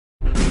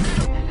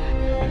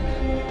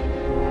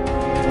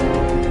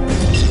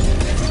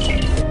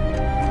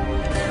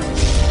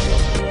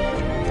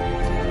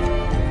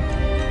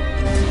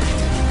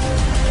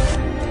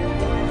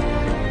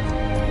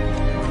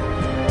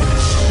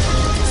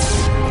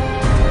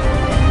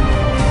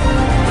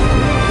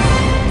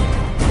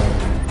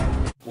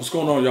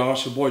going on, y'all?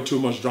 It's your boy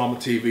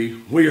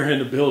TooMuchDramaTV. We are in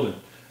the building.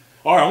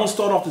 All right, I want to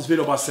start off this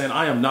video by saying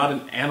I am not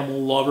an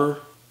animal lover.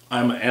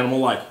 I am an animal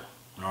liker.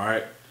 All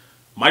right.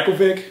 Michael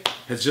Vick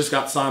has just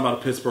got signed by the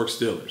Pittsburgh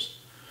Steelers.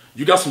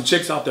 You got some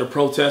chicks out there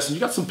protesting. You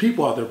got some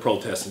people out there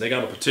protesting. They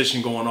got a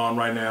petition going on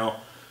right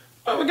now.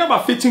 We got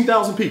about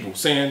 15,000 people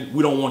saying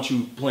we don't want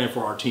you playing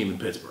for our team in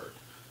Pittsburgh.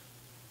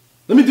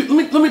 Let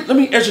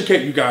me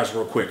educate you guys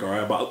real quick, all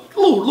right, about a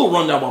little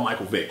rundown about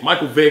Michael Vick.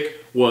 Michael Vick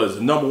was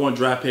the #1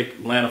 draft pick,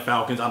 Atlanta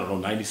Falcons, I don't know,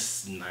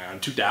 99,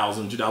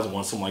 2000,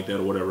 2001, something like that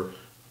or whatever.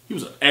 He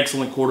was an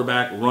excellent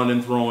quarterback,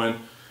 running, throwing,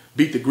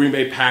 beat the Green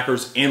Bay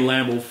Packers in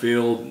Lambeau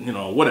Field, you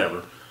know,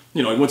 whatever.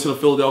 You know, he went to the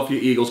Philadelphia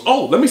Eagles.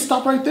 Oh, let me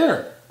stop right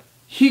there.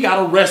 He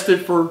got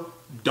arrested for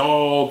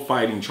dog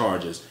fighting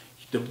charges.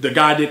 The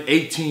guy did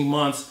 18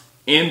 months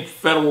in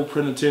federal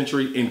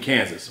penitentiary in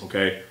Kansas,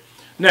 okay?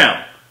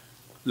 Now,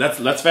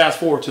 let's fast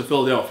forward to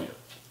Philadelphia.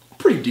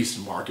 Pretty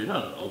decent market.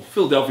 I don't know.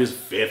 Philadelphia's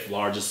 5th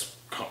largest,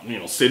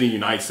 city in the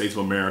United States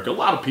of America. A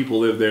lot of people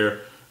live there.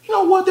 You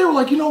know what? They were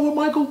like, you know what,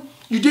 Michael?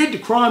 You did the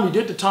crime, you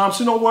did the time,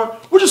 so you know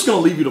what? We're just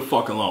going to leave you the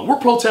fuck alone. We'll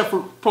protest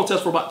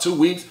for about 2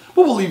 weeks,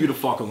 but we'll leave you the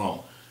fuck alone.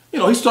 You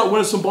know, he started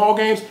winning some ball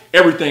games,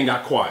 everything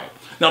got quiet.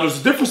 Now,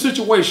 there's a different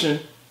situation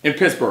in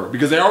Pittsburgh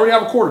because they already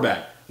have a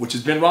quarterback, which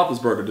is Ben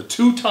Roethlisberger, the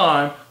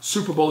 2-time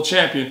Super Bowl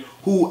champion,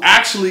 who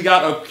actually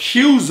got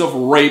accused of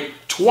rape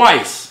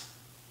twice.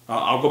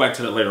 I'll go back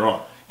to that later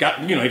on. He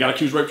got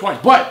accused of rape twice.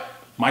 But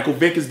Michael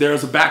Vick is there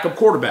as a backup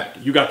quarterback.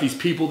 You got these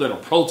people that are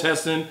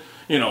protesting,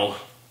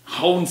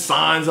 holding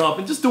signs up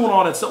and just doing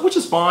all that stuff, which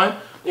is fine.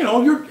 You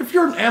know, if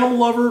you're an animal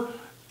lover,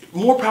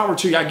 more power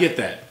to you. I get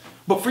that.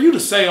 But for you to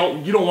say,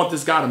 oh, you don't want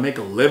this guy to make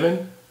a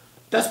living,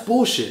 that's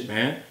bullshit,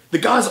 man. The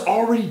guy's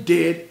already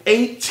did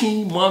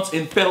 18 months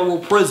in federal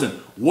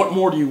prison. What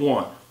more do you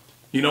want?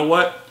 You know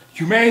what?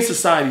 Humane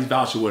Society's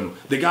vouching with him.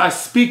 The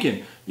guy's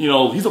speaking. You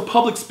know, he's a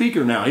public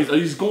speaker now.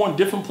 He's going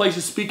different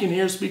places, speaking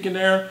here, speaking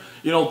there.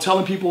 You know,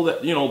 telling people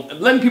that,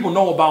 letting people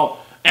know about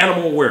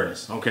animal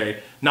awareness,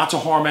 okay? Not to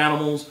harm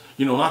animals,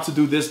 not to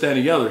do this, that,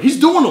 and the other. He's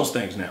doing those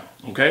things now,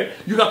 okay?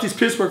 You got these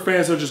Pittsburgh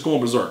fans that are just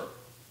going berserk.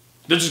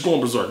 They're just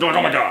going berserk. They're like,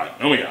 oh my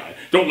God,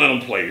 don't let him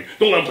play.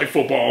 Don't let him play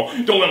football.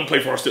 Don't let him play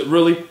for our state.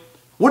 Really?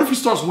 What if he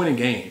starts winning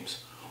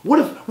games? What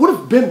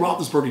if Ben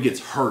Roethlisberger gets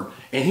hurt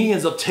and he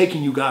ends up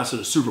taking you guys to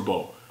the Super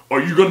Bowl?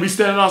 Are you going to be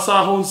standing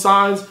outside holding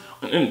signs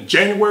in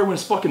January when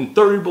it's fucking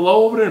 30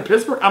 below over there in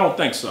Pittsburgh? I don't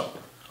think so.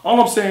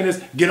 All I'm saying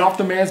is get off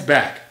the man's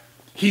back.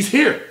 He's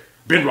here.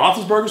 Ben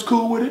Roethlisberger's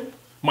cool with it.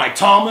 Mike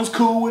Tomlin's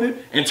cool with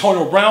it.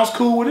 Antonio Brown's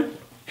cool with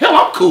it. Hell,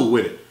 I'm cool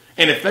with it.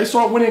 And if they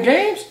start winning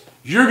games,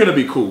 you're going to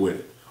be cool with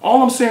it.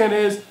 All I'm saying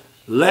is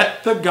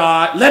let the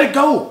guy, let it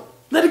go.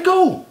 Let it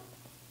go.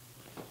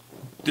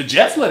 The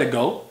Jets let it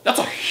go. That's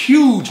a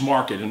huge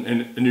market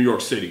in New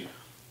York City.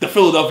 The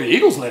Philadelphia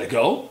Eagles let it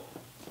go.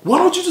 Why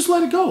don't you just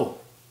let it go?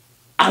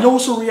 I know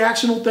it's a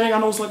reactional thing. I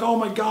know it's like, oh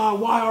my God,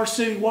 why our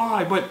city?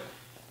 Why? But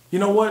you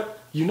know what?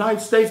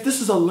 United States, this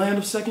is a land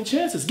of second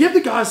chances. Give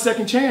the guy a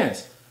second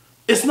chance.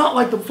 It's not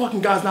like the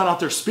fucking guy's not out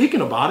there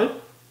speaking about it.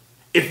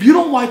 If you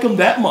don't like him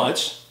that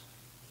much,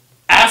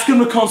 ask him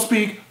to come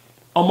speak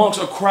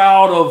amongst a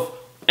crowd of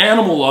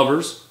animal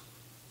lovers,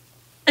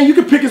 and you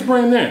can pick his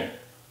brain then.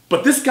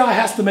 But this guy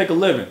has to make a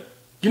living.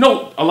 You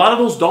know, a lot of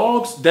those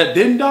dogs that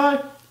didn't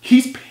die,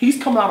 he's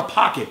coming out of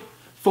pocket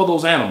for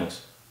those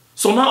animals.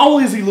 So not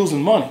only is he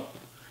losing money,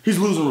 he's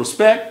losing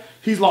respect,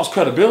 he's lost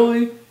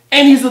credibility,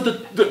 and he's a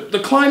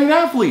declining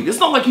athlete. It's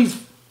not like he's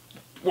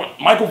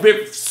Michael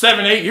Vick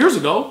 7, 8 years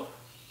ago.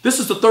 This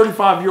is the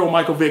 35-year-old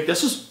Michael Vick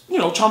that's just,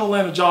 trying to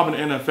land a job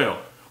in the NFL.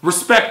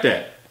 Respect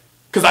that.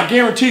 Because I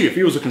guarantee you, if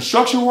he was a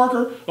construction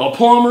worker, a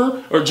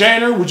plumber, or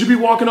janitor, would you be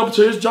walking up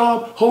to his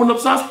job holding up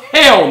signs?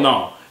 Hell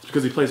no. It's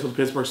because he plays for the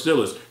Pittsburgh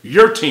Steelers.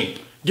 Your team.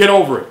 Get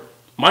over it.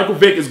 Michael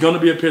Vick is going to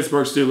be a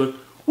Pittsburgh Steeler,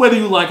 whether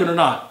you like it or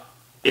not.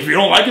 If you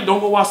don't like it, don't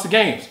go watch the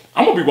games.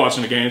 I'm going to be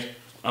watching the games.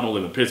 I don't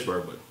live in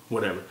Pittsburgh, but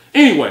whatever.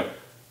 Anyway,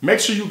 make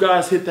sure you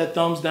guys hit that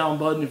thumbs down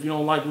button if you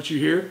don't like what you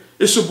hear.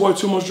 It's your boy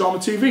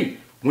TooMuchDramaTV.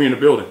 We in the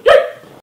building.